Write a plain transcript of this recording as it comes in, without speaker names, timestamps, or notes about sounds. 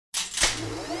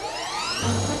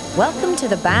Welcome to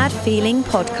the Bad Feeling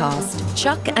Podcast.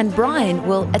 Chuck and Brian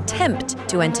will attempt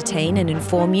to entertain and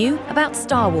inform you about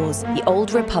Star Wars, The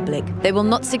Old Republic. They will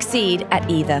not succeed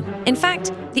at either. In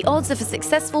fact, the odds of a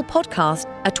successful podcast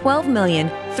are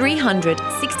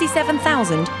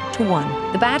 12,367,000 to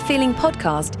 1. The Bad Feeling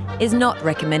Podcast is not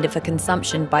recommended for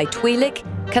consumption by Twi'lek,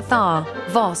 Cathar,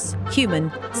 Voss, human,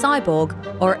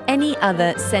 cyborg, or any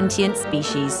other sentient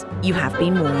species. You have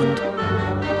been warned.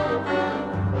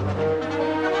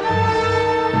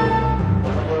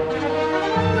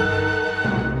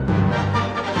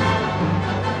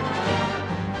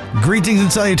 Greetings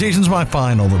and salutations, my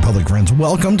fine Old Republic friends.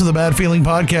 Welcome to the Bad Feeling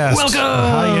Podcast. Welcome!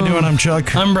 How you doing? I'm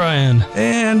Chuck. I'm Brian.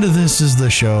 And this is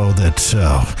the show that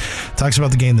talks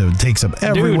about the game that takes up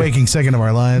every waking second of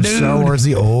our lives. Star Wars,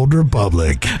 The Old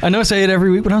Republic. I know I say it every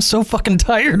week, but I'm so fucking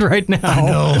tired right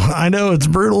now. I know. It's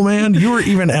brutal, man. You were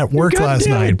even at work last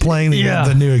night playing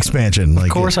the new expansion. Of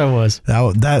course I was.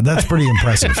 That's pretty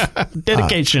impressive.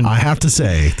 Dedication. I have to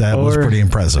say, that was pretty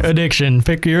impressive. Addiction.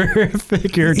 Pick your term.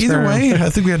 Either way, I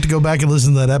think we have to go back and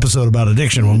listen to that episode about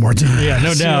addiction one more time. Yeah,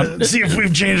 no doubt. See if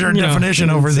we've changed our definition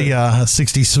over the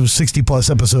 60 plus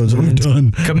episodes that we've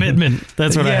done. Commitment.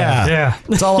 That's what I have. Yeah.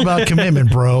 It's all about commitment,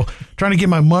 bro. Trying to get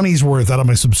my money's worth out of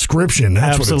my subscription.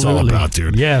 That's what it's all about,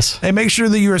 dude. Yes. Hey, make sure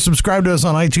that you are subscribed to us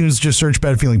on iTunes. Just search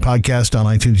Bad Feeling Podcast on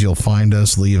iTunes. You'll find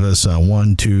us. Leave us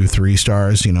 1, 2, 3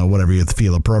 stars, whatever you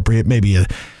feel appropriate. Maybe a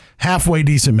halfway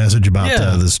decent message about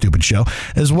this stupid show,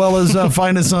 as well as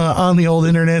find us on the old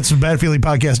internet, so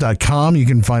badfeelingpodcast.com. You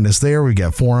can find us there. We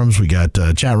got forums, we got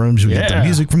chat rooms, we got the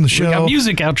music from the show. We got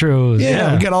music outros.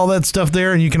 Yeah, we got all that stuff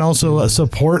there, and you can also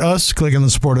support us. Click on the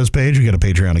support us page. We got a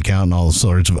Patreon account and all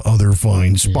sorts of other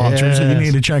fine sponsors that you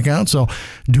need to check out, so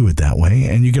do it that way.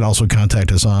 And you can also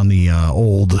contact us on the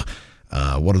old...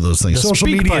 what are those things? Social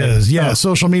media.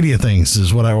 Social media things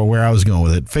is where I was going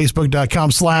with it.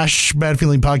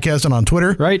 Facebook.com/badfeelingpodcast and on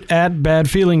Twitter. Right, at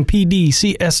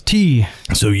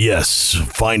badfeelingpdcst. So yes,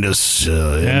 find us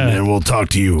and we'll talk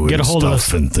to you. Get a hold of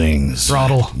us and things.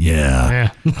 Throttle.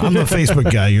 Yeah. I'm the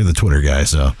Facebook guy. You're the Twitter guy.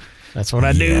 So that's what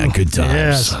I do. Yeah, good times.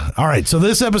 Yes. All right, so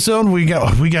this episode we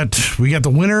got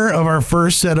the winner of our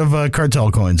first set of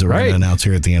cartel coins that we're going to announce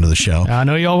here at the end of the show. I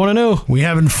know y'all want to know. We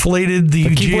have inflated the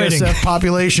GSF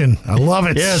population. I love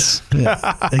it. Yes.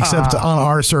 Yeah. Except on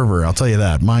our server, I'll tell you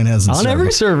that. Mine hasn't. On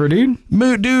every server, dude.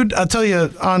 Dude, I'll tell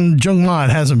you, on Jungma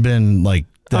it hasn't been like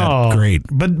that great.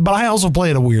 But I also play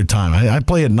at a weird time. I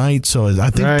play at night, so I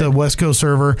think the West Coast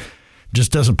server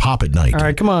just doesn't pop at night. All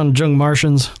right, come on, Jung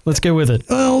Martians. Let's get with it.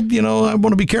 Well, I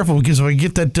want to be careful because if I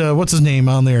get that, what's his name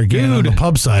on there again on the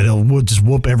pub side, he'll just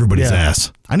whoop everybody's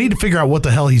ass. I need to figure out what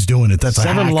the hell he's doing. If that's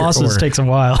 7 losses takes a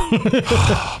while.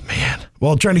 Oh, man.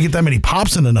 Well, trying to get that many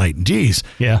pops in a night. Jeez.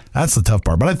 Yeah. That's the tough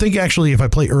part. But I think actually if I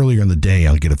play earlier in the day,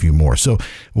 I'll get a few more. So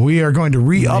we are going to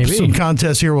re-up some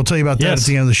contests here. We'll tell you about that at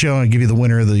the end of the show and give you the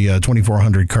winner of the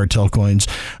 2,400 cartel coins.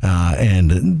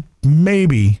 And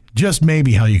maybe, just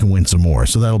maybe, how you can win some more.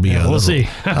 So that'll be we'll see.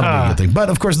 That'll be a good thing. But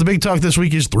of course, the big talk this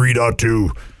week is 3.2.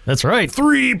 That's right.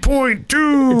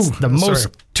 3.2. It's the most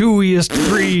two-iest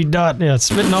 3. It's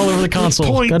spitting all over the console.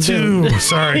 0.2.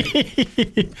 Sorry.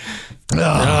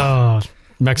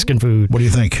 Mexican food. What do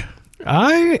you think?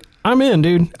 I'm in,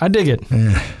 dude. I dig it.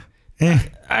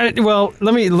 Well,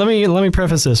 let me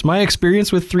preface this. My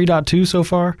experience with 3.2 so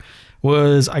far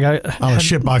was I got on a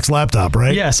shitbox laptop,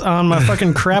 right? Yes, on my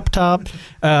fucking crap top.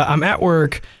 I'm at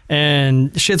work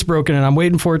and shit's broken and I'm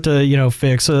waiting for it to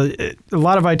fix. So a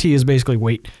lot of IT is basically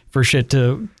wait for shit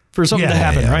for something to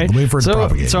happen, right? Wait for it to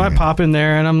propagate. So I pop in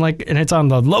there and I'm like, and it's on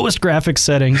the lowest graphics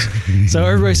settings. So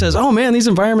everybody says, "Oh man, these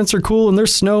environments are cool and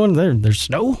there's snow and there's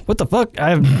snow. What the fuck?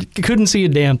 I couldn't see a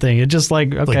damn thing. It just like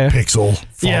pixel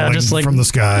falling just like from the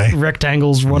sky,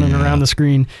 rectangles running around the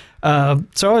screen."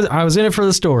 So I was in it for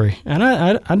the story, and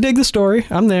I dig the story.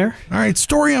 I'm there. All right,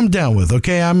 story I'm down with.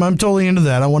 Okay, I'm totally into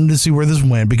that. I wanted to see where this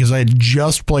went because I had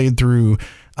just played through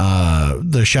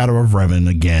the Shadow of Revan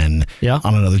again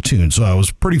on another tune, so I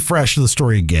was pretty fresh to the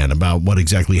story again about what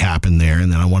exactly happened there.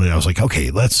 And then I was like,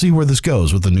 okay, let's see where this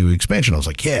goes with the new expansion. I was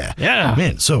like, yeah,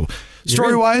 man. So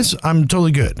story wise, I'm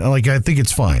totally good. I think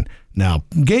it's fine. Now,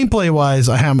 gameplay-wise,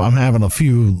 I'm having a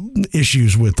few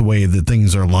issues with the way that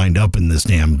things are lined up in this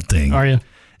damn thing. Are you?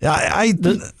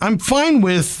 I'm fine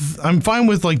with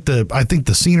I think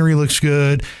the scenery looks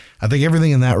good. I think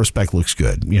everything in that respect looks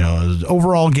good.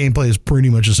 Overall gameplay is pretty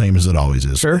much the same as it always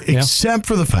is. Sure. Except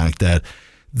for the fact that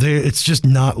it's just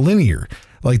not linear.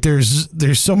 Like there's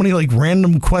so many like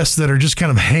random quests that are just kind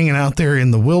of hanging out there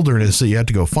in the wilderness that you have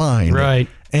to go find. Right.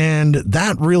 And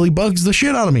that really bugs the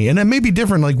shit out of me. And it may be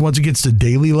different like once it gets to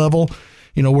daily level,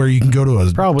 where you can go to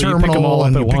a terminal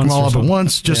and pick them all up at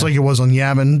once, just like it was on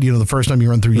Yavin. The first time you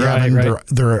run through Yavin,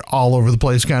 they're all over the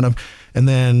place kind of, and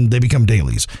then they become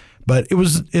dailies. But it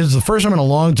was the first time in a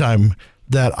long time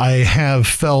that I have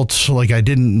felt like I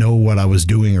didn't know what I was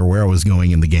doing or where I was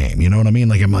going in the game. You know what I mean?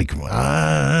 Like I'm like,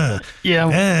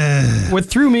 What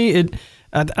threw me,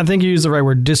 I think you used the right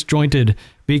word, disjointed,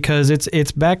 because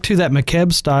it's back to that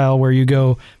McKeb style where you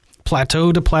go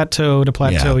plateau to plateau to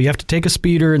plateau. You have to take a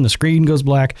speeder and the screen goes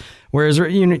black. Whereas,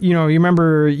 you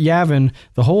remember Yavin,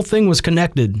 the whole thing was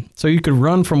connected. So you could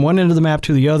run from one end of the map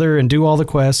to the other and do all the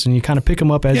quests, and you kind of pick them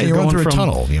up as you're going through from a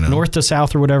tunnel, north to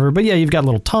south or whatever. But yeah, you've got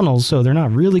little tunnels, so they're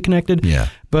not really connected. Yeah.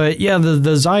 But yeah, the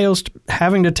Ziost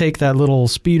having to take that little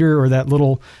speeder or that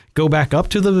little go back up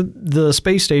to the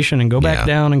space station and go back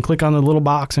down and click on the little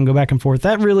box and go back and forth,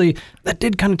 that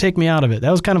did kind of take me out of it.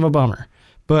 That was kind of a bummer.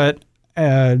 But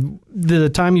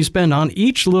the time you spend on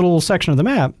each little section of the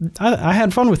map, I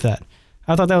had fun with that.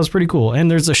 I thought that was pretty cool. And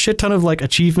there's a shit ton of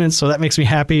achievements, so that makes me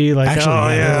happy.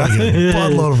 Actually, a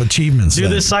buttload of achievements. Do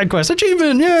this side quest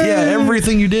achievement, yeah. Yeah,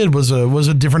 everything you did was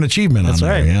a different achievement. That's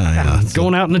right. Yeah.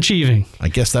 Going out and achieving. I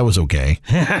guess that was okay.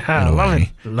 I love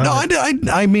it.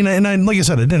 I mean, and like I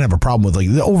said, I didn't have a problem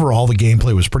with overall the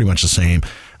gameplay was pretty much the same.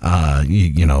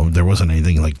 There wasn't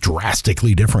anything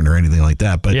drastically different or anything like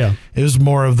that, but it was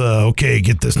more of the,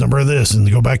 get this number of this and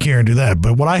go back here and do that.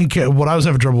 But what I was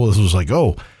having trouble with was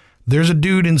there's a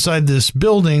dude inside this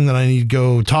building that I need to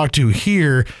go talk to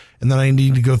here, and then I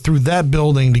need to go through that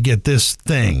building to get this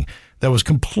thing. That was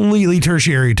completely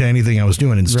tertiary to anything I was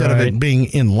doing instead of it being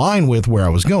in line with where I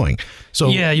was going. So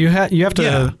you have to.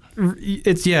 Yeah.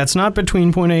 It's not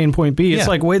between point A and point B. It's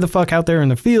way the fuck out there in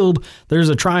the field. There's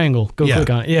a triangle. Go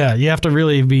click on it. Yeah, you have to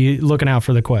really be looking out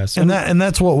for the quest. And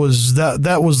that's what was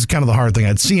that was kind of the hard thing.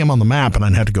 I'd see them on the map and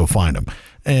I'd have to go find them.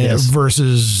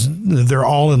 Versus they're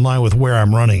all in line with where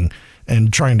I'm running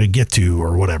and trying to get to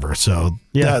or whatever. So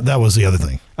that was the other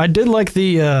thing. I did like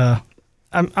the.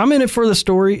 I'm in it for the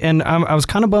story, and I was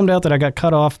kind of bummed out that I got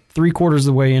cut off 3/4 of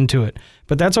the way into it.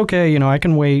 But that's okay. I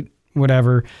can wait.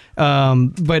 Whatever.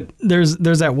 But there's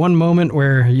that one moment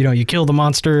where, you kill the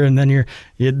monster and then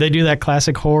they do that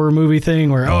classic horror movie thing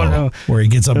where, where he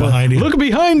gets up behind you. Look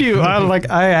behind you.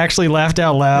 I actually laughed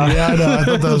out loud. Yeah, I know. I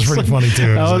thought that was pretty funny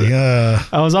too.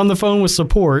 I was on the phone with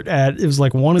support it was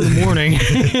 1 a.m.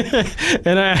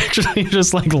 and I actually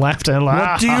just laughed out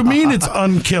loud. What do you mean it's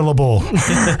unkillable?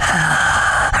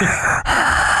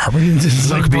 It's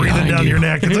breathing down your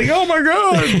neck. It's oh my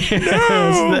God,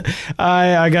 no!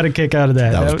 I got a kick out of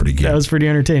that. That was pretty good. That was pretty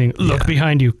entertaining. Look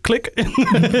behind you. Click.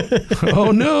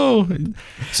 Oh no!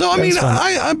 So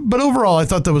but overall, I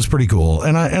thought that was pretty cool,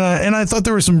 and I thought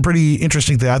there were some pretty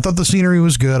interesting things. I thought the scenery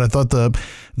was good. I thought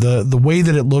the way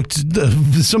that it looked,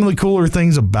 some of the cooler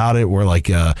things about it were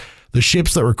the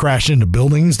ships that were crashed into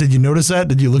buildings. Did you notice that?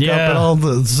 Did you look up at all?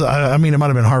 I mean, it might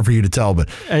have been hard for you to tell, but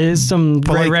there's some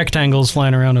gray rectangles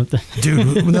flying around up there.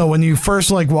 Dude, no, when you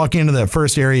first walk into that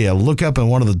first area, look up and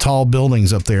one of the tall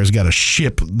buildings up there has got a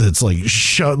ship that's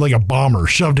shoved, like a bomber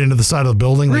shoved into the side of the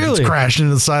building. Really? It's crashed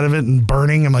into the side of it and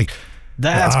burning. I'm like,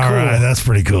 that's cool. Right, that's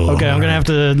pretty cool. Okay, I'm going to have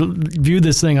to view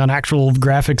this thing on actual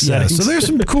graphic settings. So there's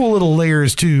some cool little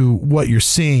layers to what you're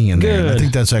seeing in there. And I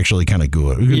think that's actually kind of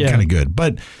good. Kind of good.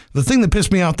 But the thing that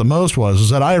pissed me off the most was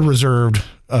that I had reserved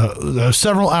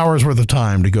several hours worth of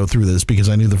time to go through this because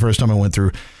I knew the first time I went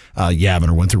through Yavin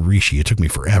or went through Rishi, it took me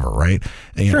forever, right?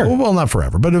 And, sure. Well, not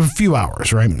forever, but a few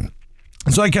hours, right? And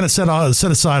so I kind of set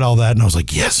aside all that, and I was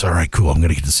like, yes, all right, cool. I'm going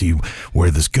to get to see where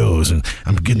this goes. And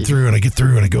I'm getting through, and I get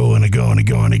through, and I go, and I go, and I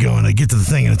go, and I go, and I get to the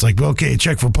thing, and it's okay,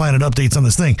 check for planet updates on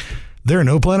this thing. There are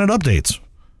no planet updates.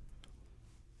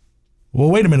 Well,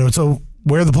 wait a minute. So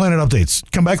where are the planet updates?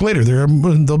 Come back later.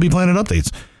 There'll be planet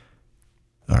updates.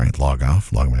 All right, log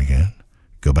off, log back in,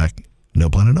 go back. No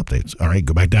planet updates. All right,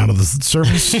 go back down to the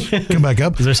surface. Come back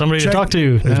up. Is there somebody to talk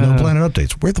to? There's no planet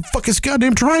updates. Where the fuck is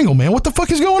goddamn triangle, man? What the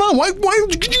fuck is going on? Why?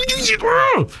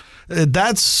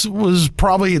 That's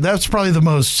probably the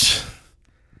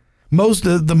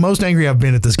most angry I've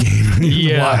been at this game in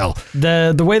a while.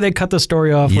 The way they cut the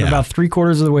story off when about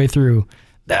 3/4 of the way through,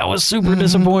 that was super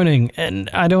disappointing. And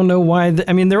I don't know why.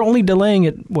 They're only delaying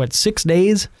it 6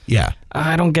 days. Yeah,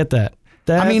 I don't get that.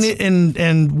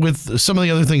 And with some of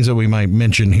the other things that we might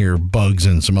mention here, bugs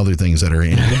and some other things that are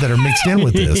mixed in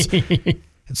with this, it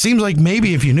seems like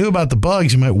maybe if you knew about the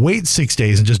bugs, you might wait 6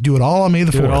 days and just do it all on May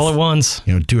the 4th. Do it all at once.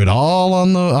 Do it all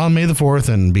on May the 4th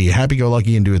and be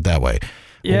happy-go-lucky and do it that way.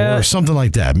 Yeah. Or something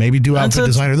like that. Maybe do Outfit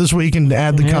Designer this week and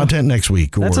add the content next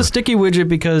week. That's a sticky widget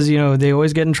because, they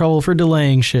always get in trouble for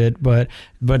delaying shit, but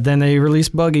then they release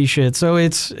buggy shit. So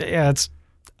it's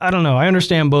I don't know. I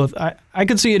understand both. I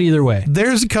could see it either way.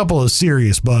 There's a couple of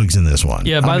serious bugs in this one.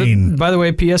 Yeah, by the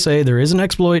way, PSA, there is an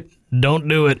exploit. Don't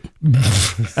do it.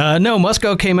 No,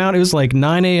 Musko came out. It was like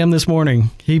 9 a.m. this morning.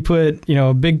 He put,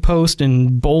 a big post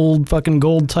in bold fucking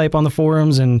gold type on the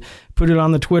forums and put it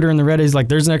on the Twitter and the Reddit. He's like,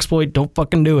 there's an exploit. Don't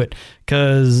fucking do it.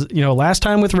 Because, last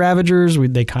time with Ravagers,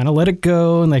 they kind of let it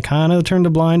go and they kind of turned a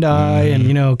blind eye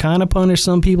and, kind of punished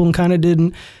some people and kind of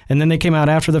didn't. And then they came out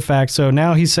after the fact. So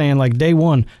now he's saying, like, day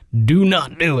one, do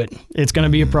not do it. It's going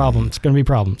to be a problem. It's going to be a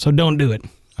problem. So don't do it.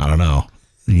 I don't know.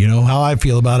 You know how I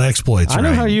feel about exploits, I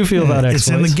know how you feel about exploits. It's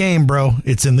in the game, bro.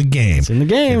 It's in the game. It's in the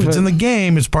game. If it's in the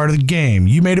game, it's part of the game.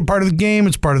 You made it part of the game,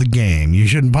 it's part of the game. You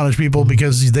shouldn't punish people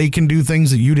because they can do things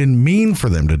that you didn't mean for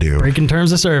them to do. Breaking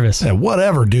terms of service. Yeah,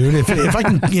 whatever, dude.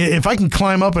 If I can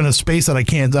climb up in a space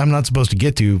that I'm not supposed to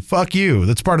get to, fuck you.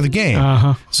 That's part of the game.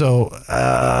 Uh-huh. So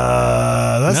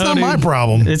that's not my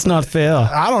problem. It's not fair.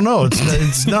 I don't know.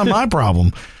 It's not my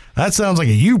problem. That sounds like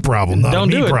a you problem, not a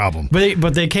me problem.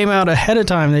 But they came out ahead of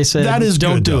time. They said, that is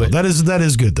don't do it. That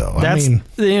is good, though.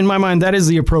 In my mind, that is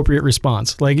the appropriate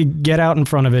response. Like, get out in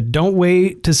front of it. Don't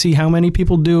wait to see how many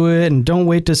people do it, and don't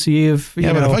wait to see if, but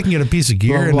if I can get a piece of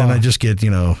gear and then I just get,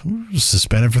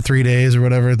 suspended for 3 days or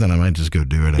whatever, then I might just go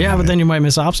do it. Yeah, but then you might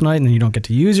miss ops night, and then you don't get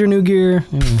to use your new gear.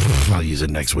 I'll use it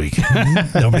next week.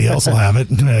 Nobody else will have it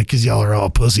because y'all are all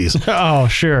pussies. Oh,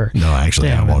 sure. No,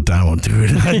 actually, I won't do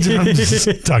it. I'm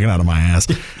just talking out of my ass.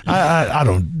 I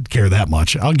don't care that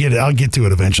much. I'll get to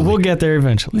it eventually. We'll get there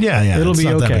eventually. Yeah. It'll be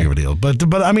not okay. that big of a deal.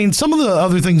 But I mean, some of the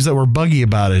other things that were buggy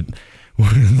about it.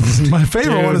 My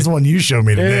favorite one is the one you showed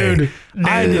me today.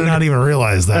 I did not even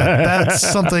realize that. That's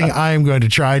something I am going to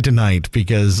try tonight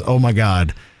because, oh my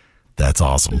God, that's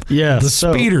awesome. Yeah. The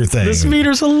speeder thing. The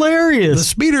speeder's hilarious. The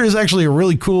speeder is actually a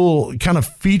really cool kind of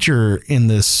feature in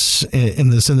this,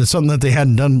 and it's something that they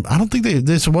hadn't done. I don't think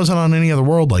this wasn't on any other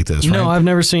world like this, right? No, I've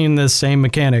never seen this same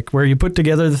mechanic where you put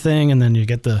together the thing and then you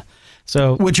get the...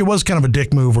 Which it was kind of a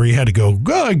dick move where you had to go,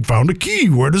 I found a key.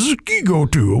 Where does this key go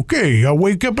to? Okay, I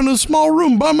wake up in a small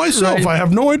room by myself. Right. I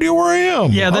have no idea where I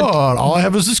am. Yeah, all I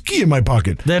have is this key in my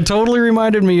pocket. That totally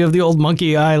reminded me of the old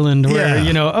Monkey Island where,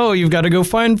 you've got to go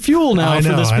find fuel now for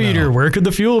the speeder. Where could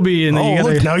the fuel be? And then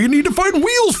look, now you need to find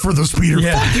wheels for the speeder.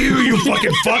 Yeah. Fuck you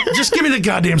fucking fuck. Just give me the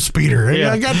goddamn speeder.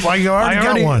 Yeah. I already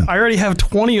got one. I already have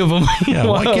 20 of them. Yeah,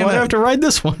 why can't I have to ride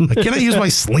this one? Can I use my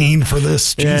sling for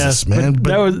this? Jesus, man.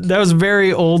 But that was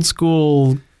very old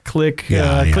school click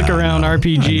around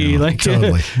RPG, like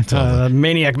totally.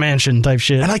 Maniac Mansion type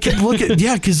shit. And I kept looking,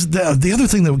 because the other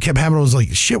thing that kept happening was like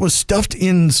shit was stuffed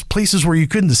in places where you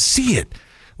couldn't see it.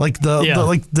 Like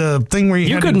the thing where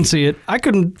you couldn't see it. I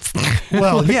couldn't.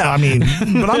 Well, yeah, I mean,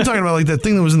 but I'm talking about like that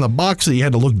thing that was in the box that you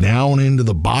had to look down into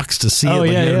the box to see it. Like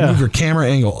you had to move your camera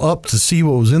angle up to see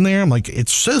what was in there. I'm like, it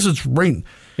says it's right.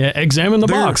 Yeah, examine the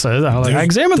box. I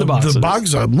examined the box. The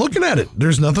box, I'm looking at it.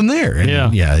 There's nothing there.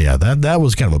 And yeah. That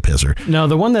was kind of a pisser. No,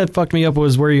 the one that fucked me up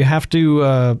was where you have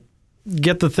to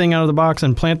get the thing out of the box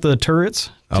and plant the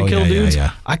turrets to kill dudes.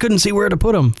 Yeah. I couldn't see where to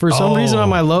put them. For some reason on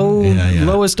my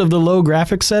lowest of the low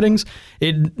graphics settings,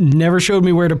 it never showed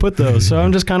me where to put those. So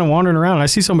I'm just kind of wandering around. And I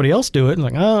see somebody else do it and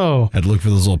like, I'd look for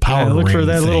those little power ring look for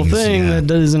that little thing that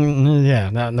doesn't,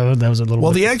 that was a little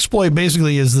Well, the exploit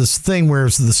basically is this thing where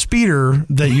it's the speeder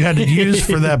that you had to use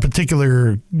for that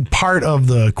particular part of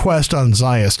the quest on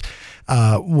Ziost.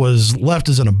 Was left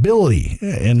as an ability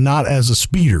and not as a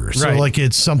speeder. So like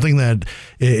it's something that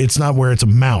it's not where it's a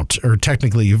mount or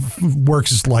technically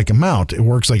works like a mount. It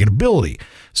works like an ability.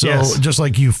 So just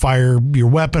like you fire your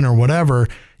weapon or whatever,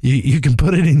 you can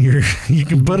put it in your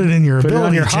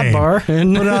ability chain. Hotbar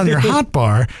and put it on your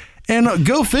hotbar. And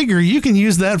go figure, you can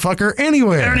use that fucker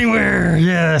anywhere. Anywhere,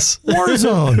 yes. War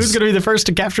zones. Who's going to be the first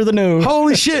to capture the node?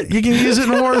 Holy shit, you can use it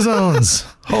in war zones.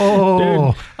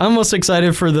 Dude, I'm most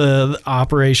excited for the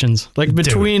operations. Like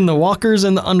between the walkers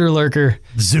and the underlurker.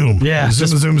 Zoom. Yeah.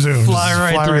 Zoom.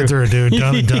 Fly right through it, dude.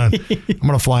 Done. I'm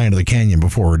going to fly into the canyon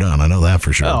before we're done. I know that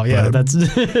for sure. Oh, yeah.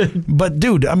 But,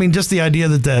 dude, I mean, just the idea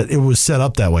that it was set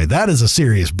up that way, that is a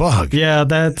serious bug. Yeah,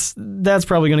 that's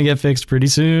probably going to get fixed pretty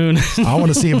soon. I want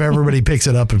to see if everybody picks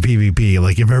it up in PvP.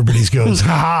 Like if everybody goes,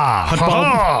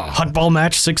 Hotball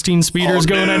match, 16 speeders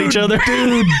going at each other.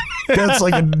 Dude, that's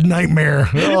like a nightmare.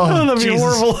 Oh, that'd be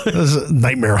horrible. That's a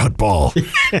nightmare hutball.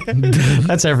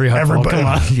 That's every hutball. Come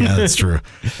on. Yeah, that's true.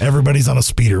 Everybody's on a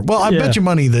speeder. Well, I bet you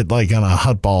money that like on a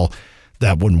hutball,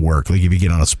 that wouldn't work. Like if you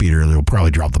get on a speeder, they'll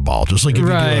probably drop the ball, just like if you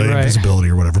do invisibility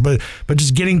or whatever. But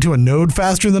just getting to a node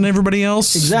faster than everybody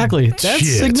else. Exactly. That's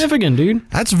significant, dude.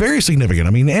 That's very significant.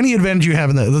 I mean, any advantage you have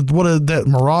in that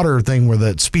Marauder thing where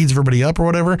that speeds everybody up or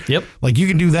whatever. Yep. Like you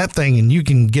can do that thing and you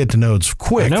can get to nodes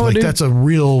quick. That's a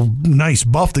real nice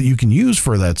buff that you can use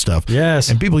for that stuff. Yes.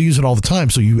 And people use it all the time.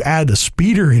 So you add a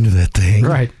speeder into that thing.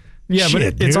 Right. Yeah, but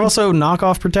it's also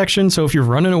knockoff protection. So if you're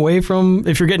running away if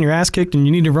you're getting your ass kicked and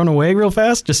you need to run away real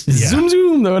fast, just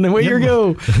zoom, and away you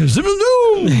go.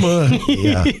 Zoom.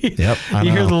 Yeah. Yep.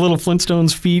 You hear the little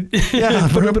Flintstones feet. Yeah.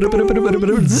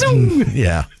 Zoom.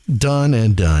 Yeah. Done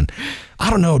and done. I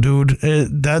don't know, dude.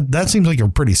 That seems like a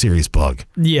pretty serious bug.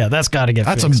 Yeah, that's got to get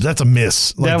fixed. That's a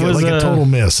miss. Like, that was a total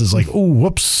miss. It's like, oh,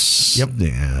 whoops. Yep.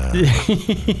 Yeah.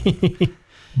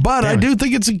 But I do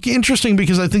think it's interesting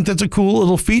because I think that's a cool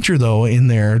little feature, though, in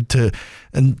there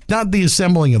and not the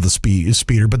assembling of the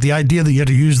speeder, but the idea that you have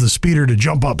to use the speeder to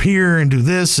jump up here and do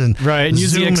this and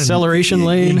use the acceleration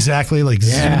lane. Exactly,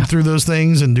 zoom through those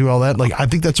things and do all that. Like I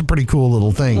think that's a pretty cool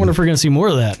little thing. I wonder if we're going to see more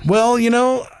of that. Well,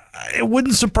 it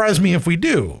wouldn't surprise me if we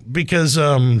do because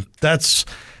was it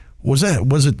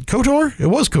KOTOR? It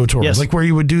was KOTOR. Yes. Like where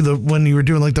you would do when you were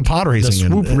doing like the pod racing,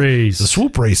 the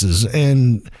swoop races,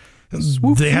 and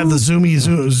they have the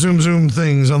zoom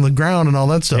things on the ground and all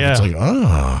that stuff. Yeah. It's like,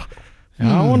 I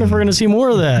wonder if we're going to see more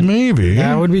of that. Maybe.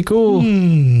 That would be cool.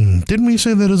 Didn't we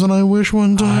say that as an I wish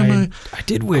one time? I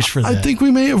did wish for that. I think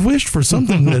we may have wished for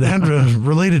something that had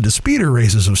related to speeder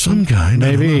races of some kind.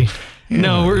 Maybe.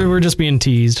 No, we're just being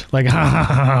teased. Like,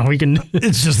 we can.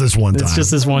 It's just this one time. It's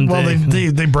just this one thing.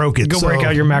 Well, they broke it. Go break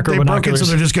out your macro binoculars. They broke it,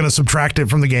 so they're just going to subtract it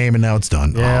from the game, and now it's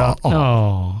done. Yeah.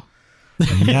 Oh.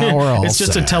 Now we're all It's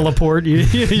just sad. a teleport. You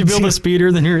build a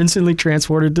speeder, then you're instantly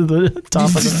transported to the top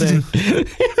of the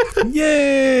thing.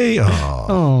 Yay!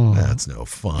 Oh, that's no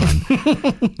fun.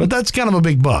 But that's kind of a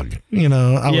big bug, I would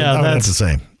have to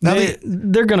say. Now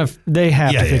they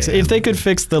have to fix it. If they could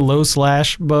fix the low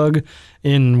slash bug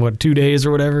in 2 days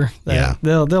or whatever,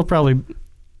 they'll probably.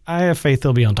 I have faith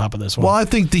they'll be on top of this one. Well, I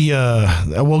think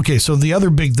so the other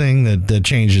big thing that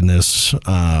changed in this,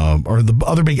 or the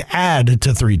other big add to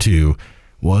 3.2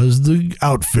 was the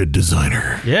outfit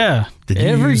designer. Yeah. Did you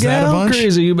Every use that a bunch?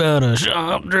 crazy about a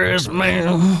sharp dressed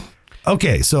man.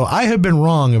 Okay, so I have been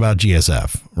wrong about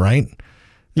GSF, right?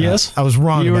 Yes. I was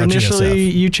wrong about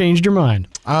GSF. You changed your mind.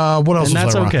 What else and was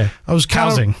that's I wrong? okay. I was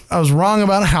housing. I was wrong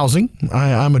about housing.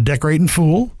 I'm a decorating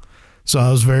fool. So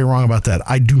I was very wrong about that.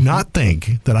 I do not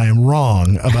think that I am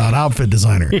wrong about outfit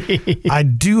designer. I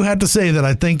do have to say that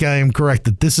I think I am correct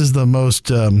that this is the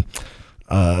most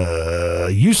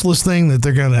useless thing that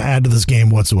they're going to add to this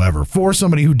game whatsoever for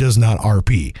somebody who does not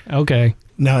RP. Okay.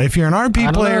 Now, if you're an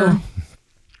RP player,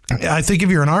 I think if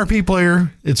you're an RP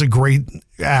player, it's a great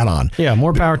add-on. Yeah,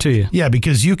 more power to you. Yeah,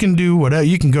 because you can do whatever.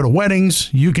 You can go to weddings.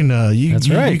 You can you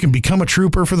can become a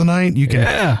trooper for the night. You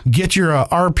can get your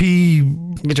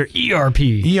RP, get your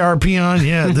ERP on.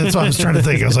 Yeah, that's what I was trying to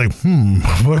think. I was like,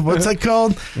 what's that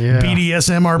called? Yeah.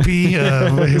 BDSM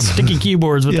RP. Sticky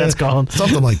keyboards, what that's called.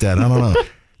 Something like that. I don't know.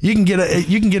 You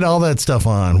can get all that stuff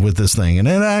on with this thing, and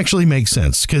it actually makes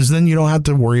sense because then you don't have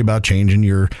to worry about changing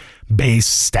your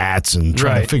base stats and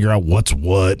trying to figure out what's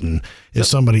what. And if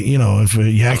somebody, if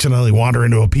you accidentally wander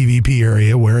into a PvP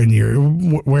area wearing your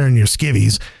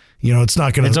skivvies, it's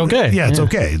not going to. It's okay. Yeah, it's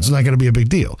okay. It's not going to be a big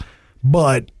deal.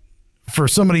 But for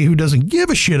somebody who doesn't give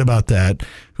a shit about that,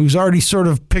 who's already sort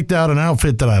of picked out an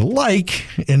outfit that I like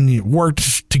and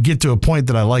worked to get to a point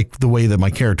that I like the way that my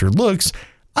character looks,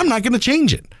 I'm not going to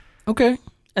change it. Okay.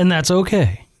 And that's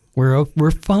okay.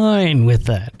 We're fine with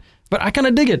that. But I kind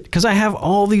of dig it because I have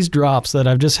all these drops that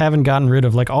I just haven't gotten rid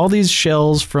of, like all these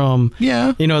shells from,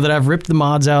 that I've ripped the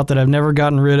mods out that I've never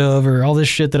gotten rid of, or all this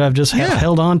shit that I've just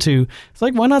held on to. It's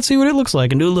like, why not see what it looks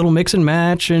like and do a little mix and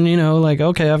match? And,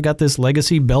 okay, I've got this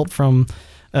legacy belt from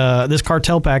this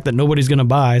cartel pack that nobody's going to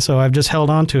buy. So I've just held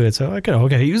on to it. So I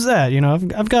could, use that.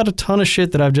 I've got a ton of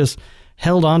shit that I've just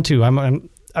held on to.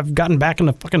 I've gotten back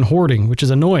into fucking hoarding, which is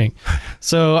annoying.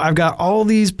 So I've got all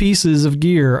these pieces of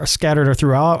gear scattered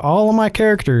throughout all of my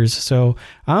characters. So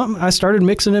I started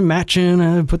mixing and matching.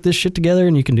 I put this shit together,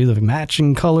 and you can do the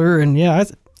matching color. And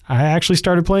I actually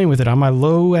started playing with it on my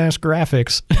low-ass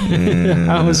graphics.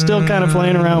 I was still kind of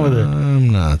playing around with it.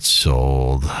 I'm not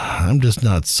sold. I'm just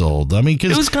not sold. I mean,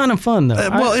 because it was kind of fun,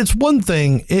 though. It's one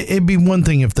thing. It'd be one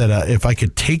thing if I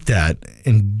could take that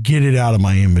and get it out of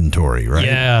my inventory, right?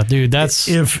 Yeah, dude. That's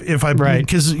if I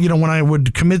because when I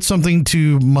would commit something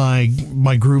to my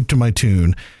group, to my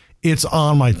tune, it's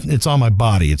on my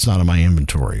body. It's not in my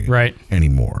inventory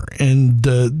anymore. And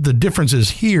the difference is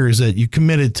here is that you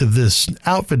committed to this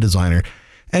outfit designer,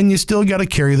 and you still got to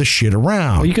carry the shit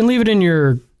around. Well, you can leave it in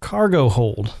your cargo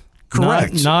hold.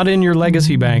 Correct. Not in your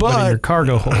legacy bank, but in your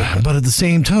cargo hold. But at the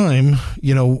same time,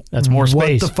 that's more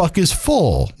space. What the fuck is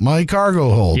full? My cargo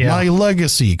hold, my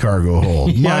legacy cargo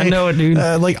hold. I know it, dude.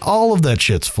 Like all of that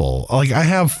shit's full. Like I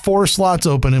have 4 slots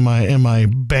open in my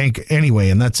bank anyway,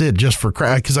 and that's it, just for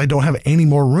crap, because I don't have any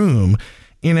more room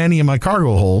in any of my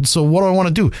cargo holds. So what do I want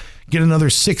to do? Get another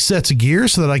 6 sets of gear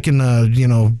so that I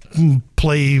can,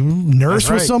 play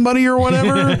nurse with somebody or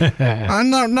whatever. I'm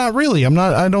not really.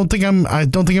 I don't think I'm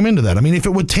into that. I mean, if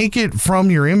it would take it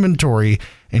from your inventory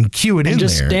and queue it in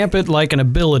just there, stamp it like an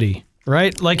ability,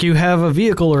 right? Like you have a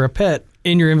vehicle or a pet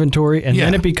in your inventory, and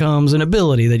then it becomes an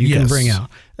ability that you can bring out.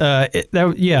 I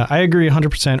agree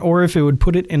 100%. Or if it would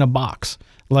put it in a box.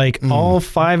 Like all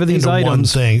 5 of these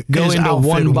items go into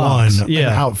one box. And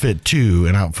outfit 2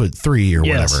 and outfit 3 or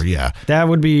whatever. Yeah. That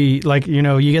would be like,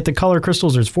 you get the color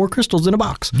crystals. There's 4 crystals in a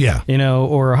box. Yeah.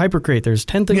 Or a hypercrate. There's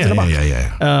 10 things in a box.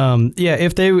 Yeah.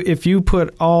 If you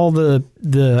put all the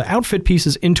outfit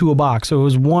pieces into a box, so it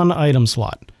was one item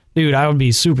slot. Dude, I would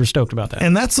be super stoked about that.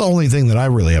 And that's the only thing that I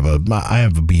really have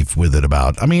a beef with it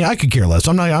about. I mean, I could care less.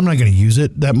 I'm not going to use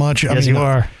it that much. Yes, you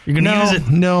are. You're going to use it.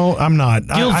 No, I'm not.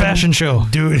 Guild fashion show,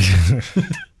 dude.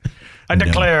 I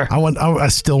declare. I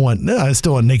still want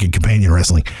naked companion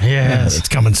wrestling. Yeah, it's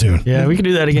coming soon. Yeah, we can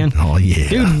do that again. Oh yeah,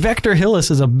 dude. Vector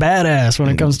Hillis is a badass when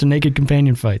it comes to naked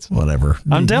companion fights. Whatever.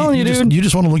 I'm telling you, dude. You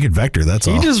just want to look at Vector. That's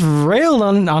all. He just railed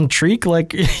on Treek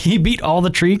like he beat all the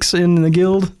Treeks in the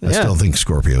guild. I still think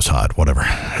Scorpio's hot. Whatever.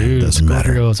 Dude, doesn't matter.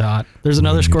 Scorpio's hot. There's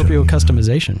another Scorpio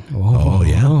customization. Oh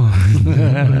yeah.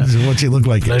 What's she look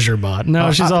like? Pleasure bot.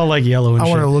 No, she's all like yellow and I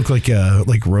shit. want to look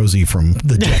like Rosie from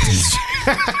the Jetsons.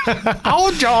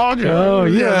 Oh, George. Oh,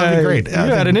 yeah. That'd be great. You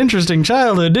had an interesting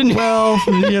childhood, didn't you? Well,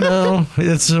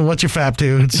 it's what you fap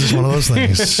to. It's just one of those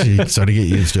things. You sort of get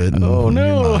used to it. Oh,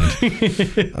 no.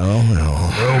 Oh, no.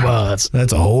 Robots.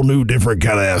 That's a whole new different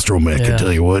kind of astromech, I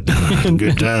tell you what.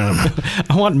 Good time.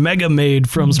 I want Mega Maid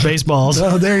from Spaceballs.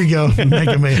 Oh, there you go.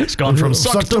 Mega Maid. It's gone from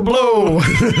suck to blow.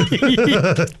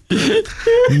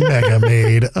 Mega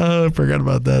Maid. Oh, I forgot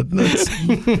about that. That's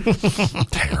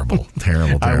terrible.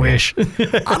 I wish.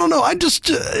 I don't know. It just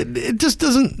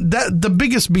doesn't. The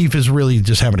biggest beef is really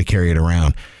just having to carry it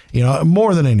around.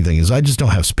 More than anything is I just don't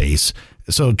have space.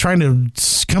 So trying to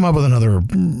come up with another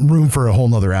room for a whole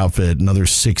nother outfit, another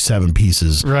 6-7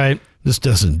 pieces. Right. This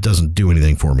doesn't do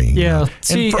anything for me. Yeah.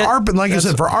 And for RP, like I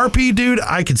said, for RP, dude,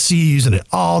 I could see you using it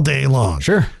all day long.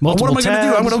 Sure. What am I going to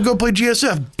do? I'm going to go play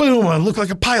GSF. Boom. I look like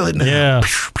a pilot now. Yeah.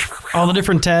 All the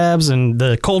different tabs and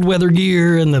the cold weather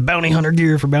gear and the bounty hunter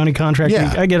gear for bounty contracting.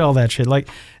 Yeah. I get all that shit. Like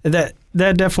that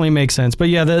definitely makes sense. But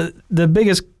yeah,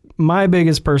 my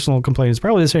biggest personal complaint is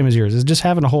probably the same as yours, is just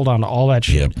having to hold on to all that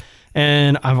shit. Yep.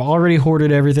 And I've already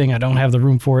hoarded everything. I don't have the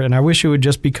room for it. And I wish it would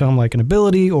just become like an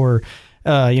ability or,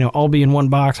 all be in one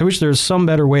box. I wish there was some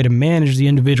better way to manage the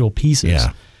individual pieces.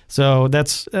 Yeah. So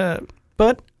that's,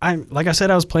 but like I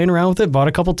said, I was playing around with it, bought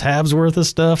a couple tabs worth of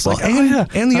stuff. It's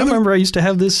I remember I used to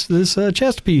have this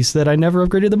chest piece that I never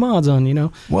upgraded the mods on,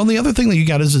 Well, the other thing that you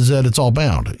got is that it's all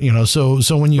bound,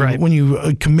 So when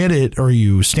you commit it or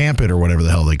you stamp it or whatever the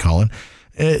hell they call it,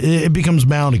 it becomes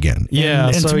bound again. Yeah.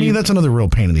 And to me, that's another real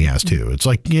pain in the ass too. It's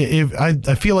like,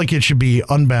 I feel like it should be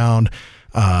unbound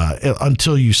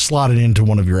until you slot it into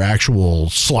one of your actual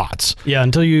slots. Yeah,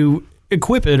 until you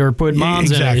equip it or put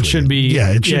mods in it. It should be.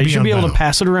 Yeah, you should be able to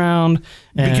pass it around.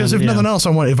 Because if nothing else,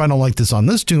 if I don't like this on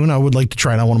this tune, I would like to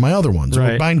try it on one of my other ones.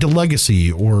 Right. Or bind to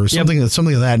legacy or something of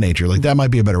that nature. Like that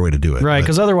might be a better way to do it. Right,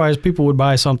 because otherwise people would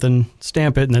buy something,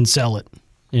 stamp it, and then sell it.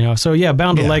 So yeah,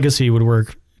 bound to legacy would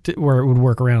work. Where it would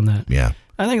work around that. Yeah.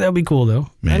 I think that would be cool,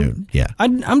 though. Yeah.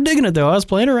 I'm digging it, though. I was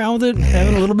playing around with it,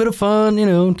 having a little bit of fun,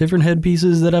 different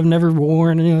headpieces that I've never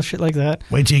worn, shit like that.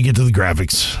 Wait till you get to the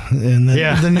graphics. And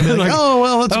then you'll be like,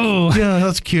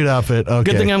 that's a cute outfit.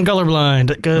 Okay. Good thing I'm colorblind.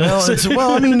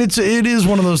 It is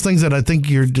one of those things that I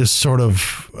think you're just sort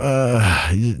of,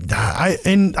 I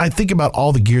think about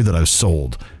all the gear that I've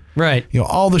sold. Right.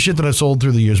 All the shit that I sold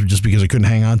through the years just because I couldn't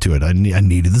hang on to it. I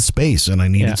needed the space and I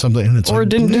needed something. And it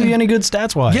didn't do you any good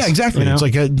stats wise. Yeah, exactly. It's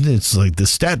like the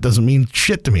stat doesn't mean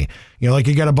shit to me. Like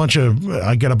I got a bunch of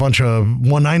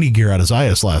 190 gear out of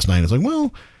Ziost last night. It's like,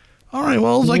 well, all right,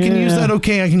 well, I can use that.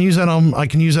 Okay, I can use that on.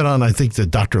 I think that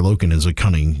Dr. Loken is a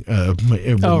cunning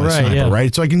sniper,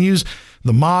 right? So I can use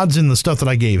the mods and the stuff that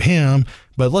I gave him.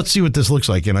 But let's see what this looks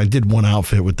like. And I did one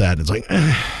outfit with that. It's like.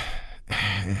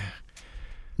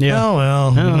 Yeah. Oh,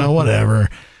 well, whatever.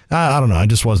 I don't know. I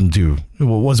just wasn't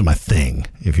my thing,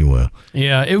 if you will.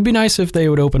 Yeah. It would be nice if they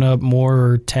would open up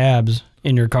more tabs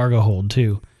in your cargo hold,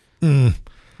 too.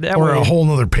 or a whole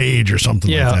nother page or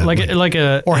something like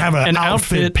that. Or have an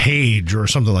outfit page or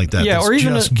something like that. Yeah, or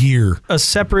even just gear. A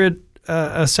separate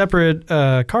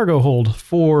cargo hold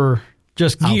for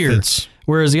just gear. Outfits.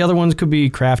 Whereas the other ones could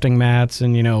be crafting mats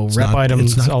and, rep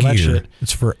items, all gear. that shit.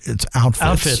 It's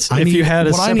outfits. I need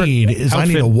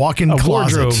a walk-in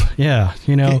closet. Wardrobe. Yeah,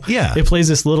 it plays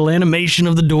this little animation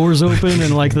of the doors open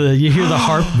and you hear the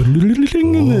harp,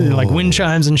 and like wind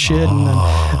chimes and shit, and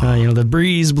then the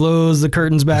breeze blows the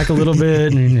curtains back a little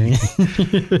bit.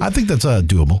 I think that's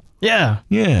doable. Yeah,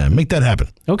 make that happen.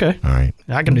 Okay, all right,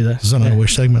 I can do that. Is that a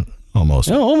wish segment?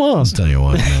 Almost. Oh, almost. I'll tell you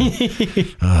what.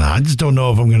 I just don't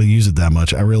know if I'm going to use it that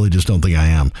much. I really just don't think I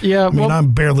am. Yeah. I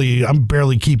barely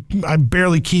keep my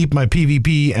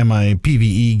PvP and my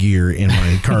PvE gear in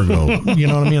my cargo. You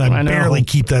know what I mean? I barely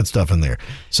keep that stuff in there.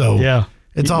 So yeah.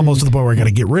 It's almost to the point where I got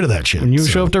to get rid of that shit. When you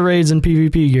show up to raids in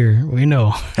PvP gear, we know.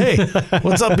 Hey,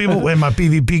 what's up, people? And my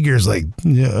PvP gear is like,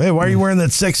 hey, why are you wearing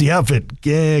that sexy outfit?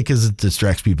 Yeah, because it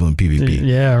distracts people in PvP.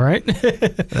 Yeah, right?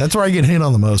 That's where I get hit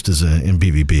on the most is in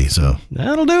PvP. So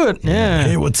that'll do it. Yeah.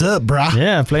 Hey, what's up, brah?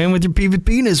 Yeah, playing with your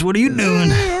PvP-ness. What are you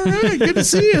doing? All right, good to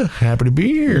see you. Happy to be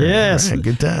here. Yes. Right,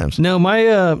 good times. No,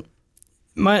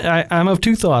 I'm of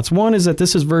two thoughts. One is that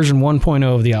this is version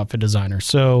 1.0 of the Outfit Designer.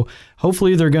 So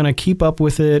hopefully they're going to keep up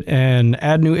with it and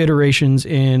add new iterations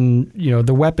in,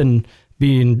 the weapon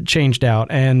being changed out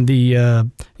and the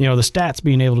stats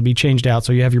being able to be changed out.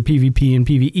 So you have your PvP and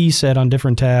PvE set on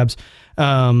different tabs.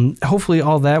 Hopefully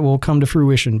all that will come to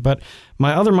fruition. But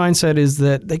my other mindset is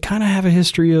that they kind of have a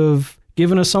history of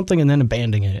giving us something and then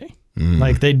abandoning it.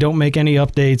 Like they don't make any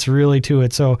updates really to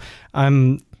it. So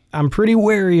I'm pretty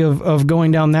wary of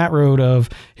going down that road of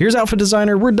here's Outfit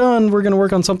Designer, we're done, we're going to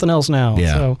work on something else now.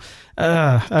 Yeah. So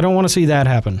I don't want to see that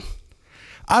happen.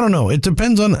 I don't know. It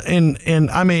depends on, and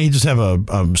I may just have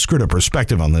a screwed up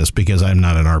perspective on this because I'm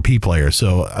not an RP player.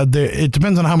 So it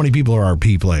depends on how many people are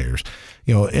RP players.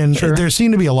 And sure. There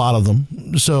seem to be a lot of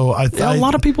them. So a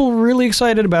lot of people really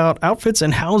excited about outfits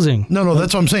and housing. No,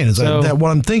 that's what I'm saying.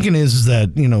 What I'm thinking is that,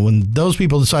 when those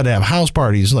people decide to have house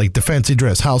parties, like the fancy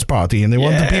dress house party, and they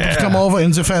want the people to come over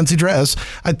in the fancy dress,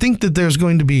 I think that there's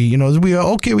going to be, we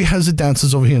have the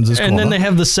dances over here in this corner. And then they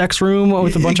have the sex room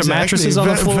with a bunch of mattresses on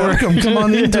the floor. Welcome, come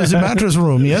on into the mattress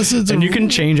room. Yes, and you can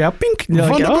change out pink.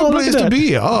 Wonderful place to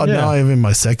be. Oh, now I'm in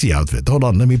my sexy outfit. Hold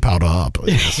on, let me powder up.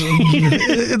 Yes.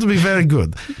 It'll be very good.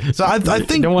 So I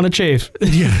think don't want to chafe.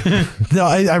 Yeah, no,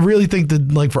 I really think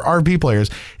that like for RP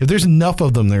players, if there's enough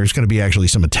of them, there's going to be actually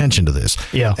some attention to this.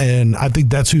 Yeah, and I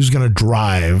think that's who's going to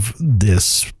drive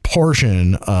this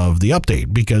portion of the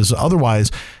update because otherwise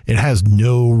it has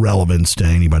no relevance to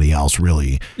anybody else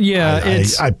really. Yeah,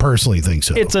 I personally think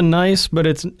so. It's a nice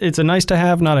to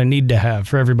have, not a need to have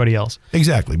for everybody else.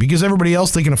 Exactly, because everybody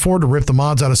else they can afford to rip the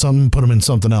mods out of something, put them in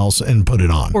something else, and put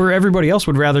it on. Or everybody else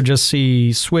would rather just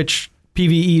see switch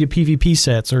PvE to PvP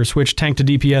sets or switch tank to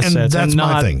DPS sets and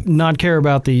my thing. Not care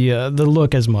about the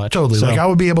look as much. Totally. So. Like I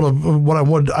would be able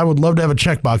to I would love to have a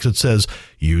checkbox that says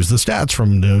use the stats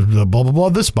from the blah blah blah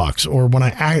this box, or when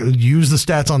I use the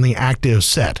stats on the active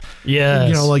set.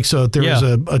 Yeah. So if there was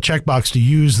a checkbox to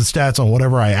use the stats on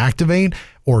whatever I activate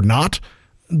or not,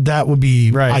 that would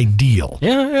be ideal.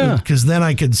 Yeah. Because then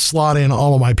I could slot in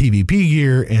all of my PvP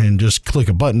gear and just click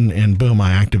a button and boom,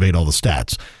 I activate all the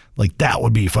stats. Like that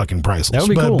would be fucking priceless. That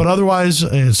would be cool. But otherwise,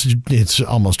 it's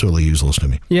almost totally useless to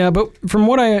me. Yeah, but from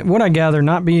what I gather,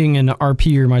 not being an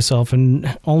RPer myself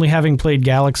and only having played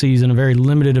Galaxies in a very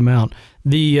limited amount,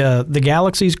 the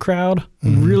Galaxies crowd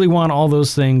really want all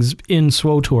those things in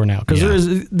SWTOR now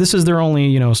because this is their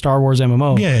only Star Wars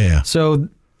MMO. Yeah. So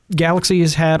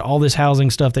Galaxies had all this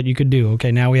housing stuff that you could do. Okay,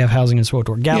 now we have housing in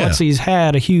SWTOR. Galaxies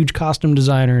had a huge costume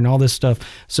designer and all this stuff.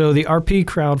 So the RP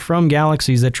crowd from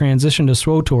Galaxies that transitioned to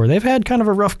SWTOR, they've had kind of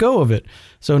a rough go of it.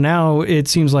 So now it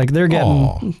seems like they're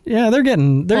getting, they're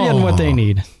getting what they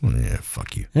need. Yeah,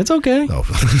 fuck you. It's okay. Oh,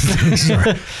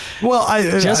 sorry.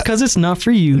 Well, just because it's not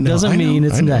for you doesn't mean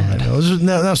it's bad.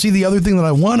 Now, see, the other thing that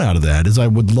I want out of that is I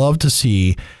would love to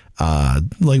see.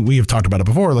 Like we have talked about it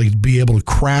before, like be able to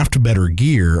craft better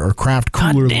gear or craft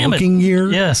cooler looking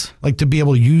gear. Yes. Like to be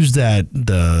able to use that,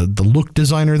 the look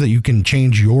designer that you can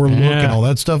change your look and all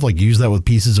that stuff, like use that with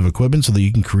pieces of equipment so that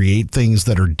you can create things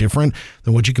that are different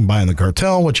than what you can buy in the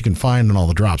cartel, what you can find in all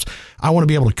the drops. I want to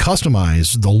be able to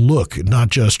customize the look, not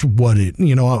just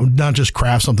not just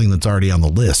craft something that's already on the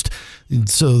list,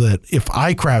 so that if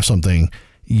I craft something,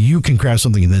 you can craft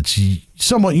something that's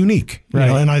somewhat unique. Right.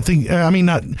 And I think,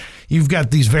 you've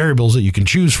got these variables that you can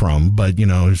choose from, but,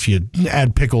 if you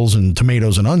add pickles and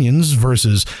tomatoes and onions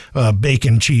versus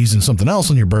bacon, cheese, and something else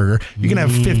on your burger, you can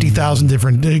have 50,000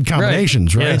 different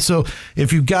combinations, right? Yeah. So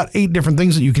if you've got 8 different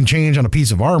things that you can change on a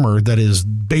piece of armor that is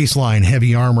baseline,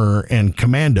 heavy armor, and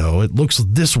commando, it looks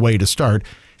this way to start,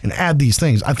 and add these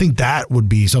things, I think that would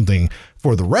be something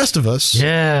for the rest of us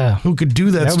who could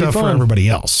do that stuff for everybody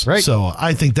else. Right. So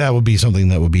I think that would be something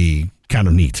that would be kind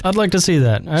of neat. I'd like to see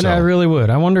that. I really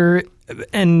would. I wonder,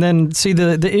 and then see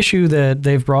the issue that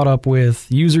they've brought up with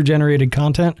user-generated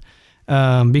content,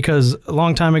 because a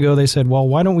long time ago they said, well,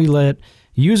 why don't we let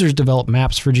users develop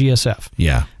maps for GSF?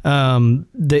 Yeah.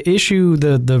 The issue,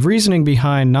 the reasoning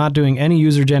behind not doing any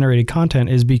user-generated content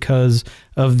is because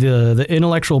of the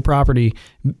intellectual property.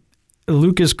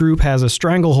 Lucas Group has a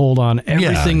stranglehold on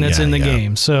everything that's in the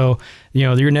game. So,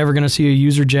 you're never going to see a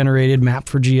user-generated map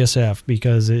for GSF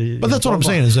because... But that's what I'm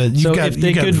saying is that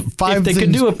if they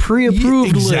could do a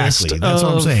pre-approved list that's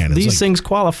what I'm saying. These things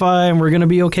qualify and we're going to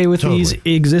be okay with these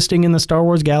existing in the Star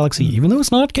Wars galaxy, even though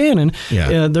it's not canon,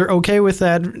 they're okay with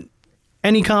that.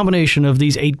 Any combination of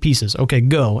these 8 pieces. Okay,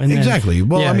 go. And exactly.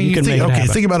 Well, you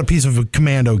think about a piece of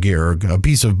commando gear or a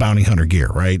piece of bounty hunter gear,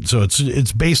 right? So it's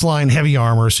baseline heavy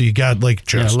armor. So you got like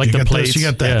the plates. You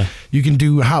got that. Yeah. You can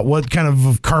do what kind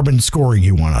of carbon scoring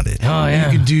you want on it. Oh, yeah.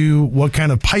 You can do what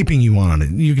kind of piping you want on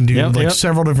it. You can do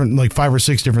several different, like 5 or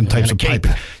 6 different types of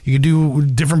piping. You can do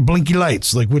different blinky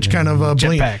lights, like which kind of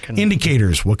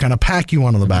indicators, what kind of pack you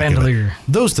want on the back of it.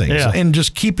 Those things. Yeah. And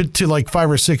just keep it to like 5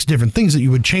 or 6 different things that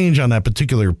you would change on that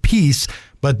particular piece,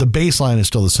 but the baseline is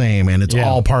still the same, and it's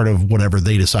all part of whatever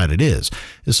they decide it is.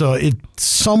 So it's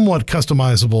somewhat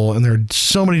customizable, and there are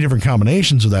so many different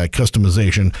combinations of that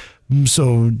customization.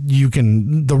 So the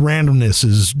randomness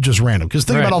is just random. Because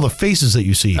think about all the faces that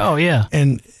you see. Oh, yeah.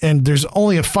 And there's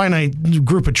only a finite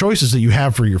group of choices that you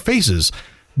have for your faces.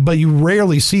 But you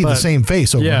rarely see the same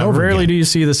face over and over rarely again. Do you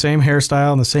see the same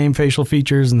hairstyle and the same facial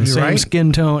features and the same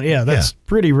skin tone. Yeah, that's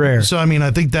pretty rare. So,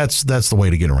 I think that's the way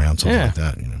to get around something like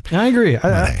that. I agree.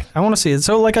 I want to see it.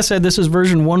 So, like I said, this is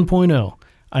version 1.0.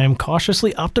 I am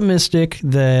cautiously optimistic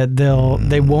that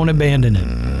they won't abandon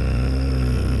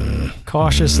it.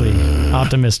 Cautiously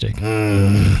optimistic.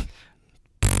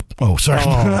 Oh, sorry.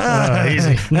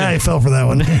 Easy. I fell for that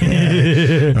one. All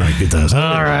right, good times.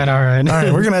 All right. All right,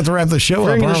 we're going to have to wrap the show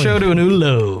Bring the show to a new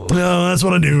low. No, that's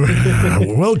what I do.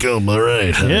 Welcome. All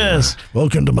right. Yes.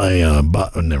 Welcome to my...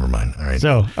 never mind.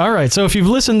 All right. So if you've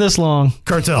listened this long...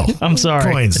 Cartel. I'm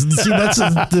sorry. Coins.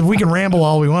 See, we can ramble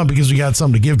all we want because we got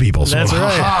something to give people. So. That's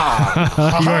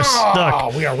right. You are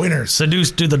stuck. We are winners.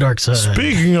 Seduced to the dark side.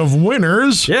 Speaking of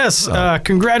winners... Yes.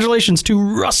 Congratulations to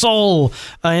Russell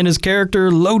and his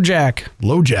character, LoJack.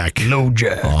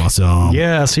 LoJack. Awesome.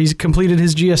 Yes, he's completed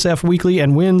his GSF weekly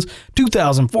and wins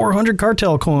 2,400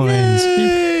 cartel coins.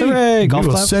 Yay! Hooray! We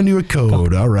will send you a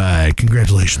code. All right.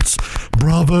 Congratulations.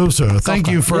 Bravo, sir. Thank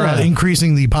you for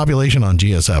increasing the population on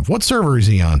GSF. What server is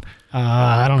he on?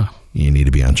 I don't know. You need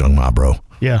to be on Jungma, bro.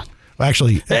 Yeah.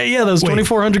 Actually, those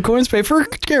 2,400 coins pay for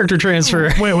character transfer.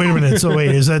 Wait a minute. So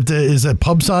is that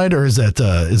pub side or is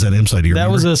that M side? That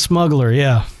was a smuggler.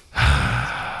 Yeah.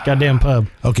 Goddamn pub.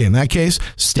 Okay, in that case,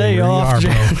 stay where off, you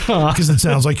are, bro. Because it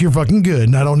sounds like you're fucking good,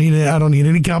 and I don't need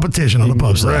any competition on the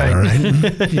pub side. All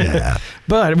right. Yeah.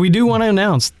 But we do want to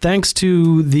announce, thanks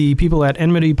to the people at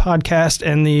Enmity Podcast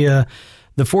and the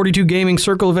 42 Gaming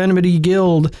Circle of Enmity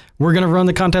Guild, we're going to run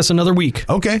the contest another week.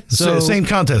 Okay. So same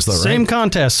contest, though, right? Same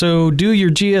contest. So do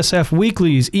your GSF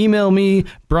weeklies. Email me,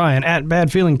 Brian, at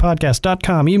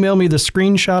badfeelingpodcast.com. Email me the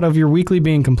screenshot of your weekly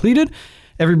being completed.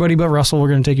 Everybody but Russell, we're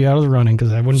going to take you out of the running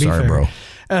because that wouldn't be fair. Bro.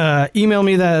 Email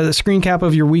me the screen cap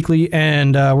of your weekly,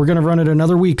 and we're going to run it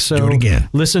another week. So do it again.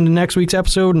 Listen to next week's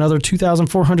episode. Another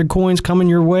 2,400 coins coming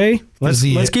your way. Let's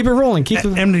keep it rolling.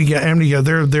 MD,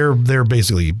 they're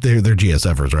basically they're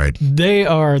GSFers, right? They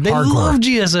are. They love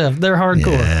GSF. They're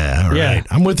hardcore. Yeah, all right. Yeah.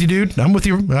 I'm with you, dude. I'm with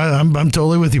you. I'm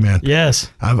totally with you, man. Yes.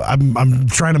 I'm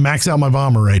trying to max out my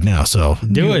bomber right now. So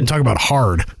do it. Talk about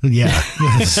hard. Yeah.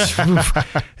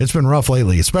 It's been rough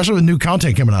lately, especially with new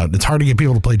content coming out. It's hard to get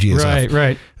people to play GSF.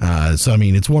 Right. So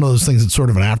it's one of those things that's sort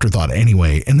of an afterthought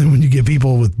anyway. And then when you get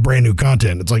people with brand new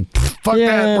content, it's like, fuck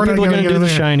that. We're not going to do the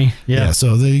shiny. Yeah.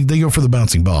 So they go for the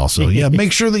bouncing ball. So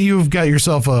make sure that you've got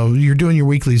yourself you're doing your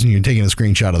weeklies and you're taking a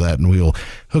screenshot of that, and we'll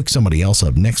hook somebody else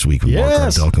up next week with more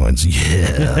cartel coins.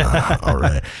 Yeah. All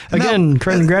right. Again,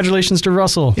 congratulations to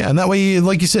Russell. Yeah, and that way,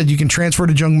 like you said, you can transfer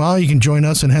to Jungma. You can join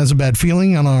us and Has a Bad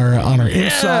Feeling on our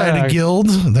inside guild.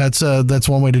 That's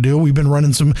one way to do it. We've been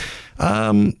running some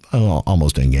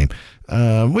Almost in game.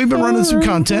 We've been running some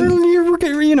content.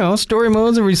 Story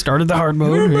modes, and we started the hard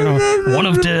mode. 1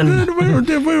 of 10. We're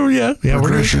doing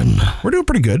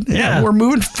pretty good. Yeah. We're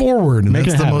moving forward, and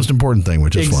that's the most important thing,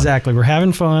 which is fun. Exactly. We're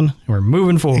having fun. We're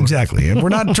moving forward. Exactly. And we're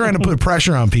not trying to put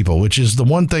pressure on people, which is the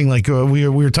one thing, like we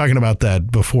were talking about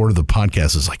that before the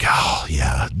podcast. Is like,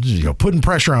 putting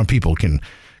pressure on people can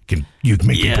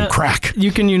make people crack.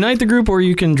 You can unite the group, or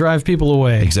you can drive people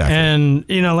away. Exactly. And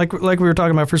like we were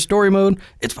talking about for story mode,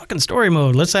 it's fucking story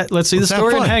mode. Let's see the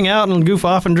story and hang out and goof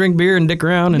off and drink beer and dick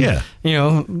around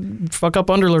and fuck up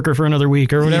Underlurker for another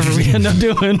week or whatever we end up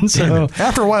doing. So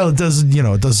after a while, it does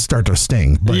start to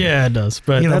sting. But, it does.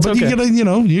 But that's okay.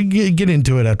 You get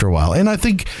into it after a while, and I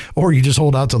think, or you just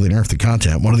hold out till they nerf the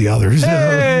content. One of the others.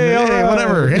 Hey,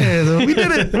 whatever. Hey, we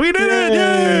did it. We did it.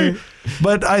 Yay.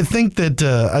 But I think that,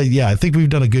 I think we've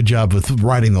done a good job with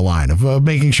riding the line of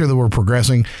making sure that we're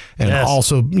progressing and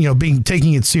also,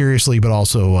 taking it seriously, but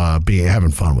also having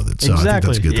fun with it. So I think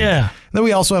that's a good thing. Yeah. Then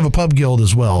we also have a pub guild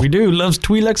as well. We do. Loves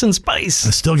Twi'leks and Spice. I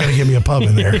still got to get me a pub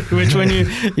in there. Which when you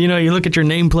look at your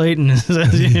nameplate and it says,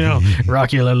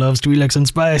 Rockula loves Twi'leks and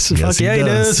Spice. Yes, Fuck yeah, he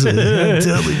does.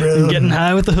 Tell me, bro. Getting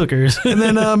high with the hookers. And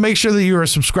then make sure that you are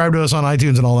subscribed to us on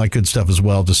iTunes and all that good stuff as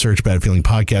well. Just search Bad Feeling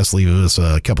Podcast. Leave us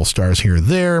a couple stars here or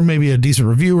there. Maybe a decent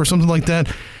review or something like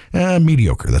that.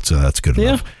 Mediocre. That's good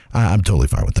enough. I'm totally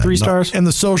fine with that. 3 stars. And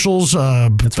the socials,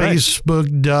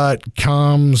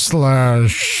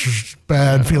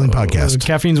 Facebook.com/Bad Feeling Podcast.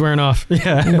 Caffeine's wearing off.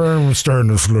 Yeah. We're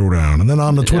starting to slow down. And then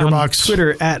on the Twitter box.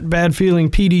 Twitter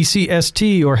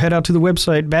 @BadFeelingPDCST, or head out to the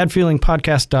website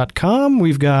badfeelingpodcast.com.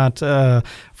 We've got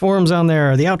forums on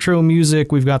there, the outro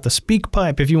music. We've got the speak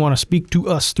pipe if you want to speak to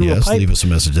us through a pipe. Leave us a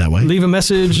message that way. Leave a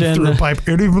message. And through a pipe.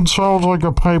 It even sounds like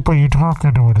a pipe when you talk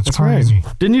into it. It's crazy.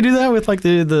 Right. Didn't you do that with like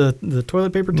the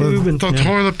toilet paper tube? The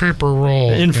toilet paper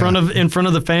roll. In front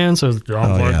of the fan, so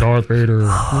Darth Vader.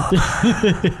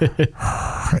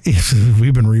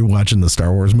 We've been rewatching the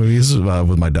Star Wars movies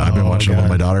with my daughter. I've been watching them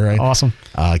with my daughter, right? Awesome.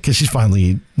 Because she's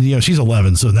finally, she's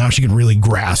 11, so now she can really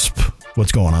grasp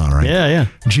what's going on, right? Yeah.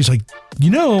 And she's like, he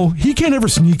can't ever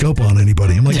sneak up on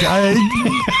anybody. I'm like,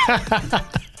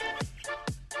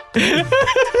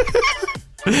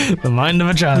 the mind of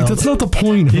a child. That's not the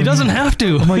point. He doesn't have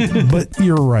to. I'm like, but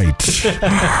you're right.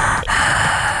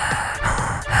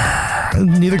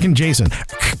 Neither can Jason.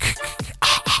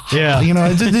 Yeah.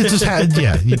 It just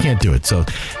you can't do it. So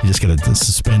you just got to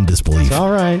suspend disbelief. It's all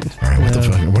right. All right, what the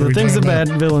fuck? What the things that bad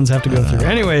villains have to go through.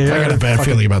 Anyway. I got a bad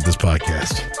feeling about this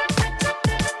podcast.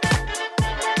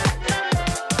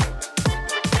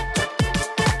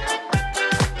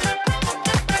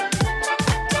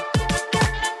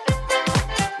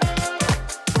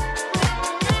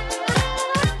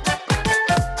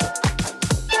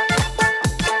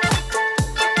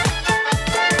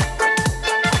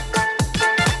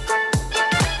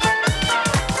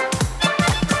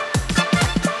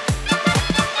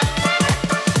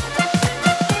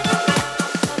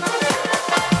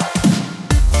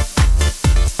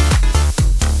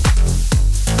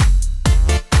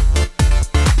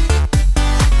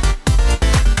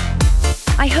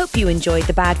 You enjoyed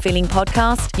the Bad Feeling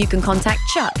Podcast, you can contact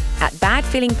Chuck at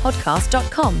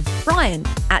badfeelingpodcast.com, Brian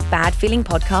at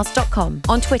badfeelingpodcast.com,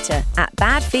 on Twitter at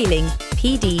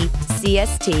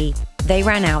badfeelingpdcst. They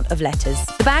ran out of letters.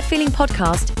 The Bad Feeling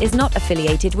Podcast is not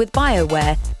affiliated with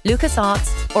BioWare,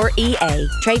 LucasArts, or EA.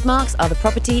 Trademarks are the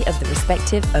property of the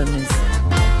respective owners.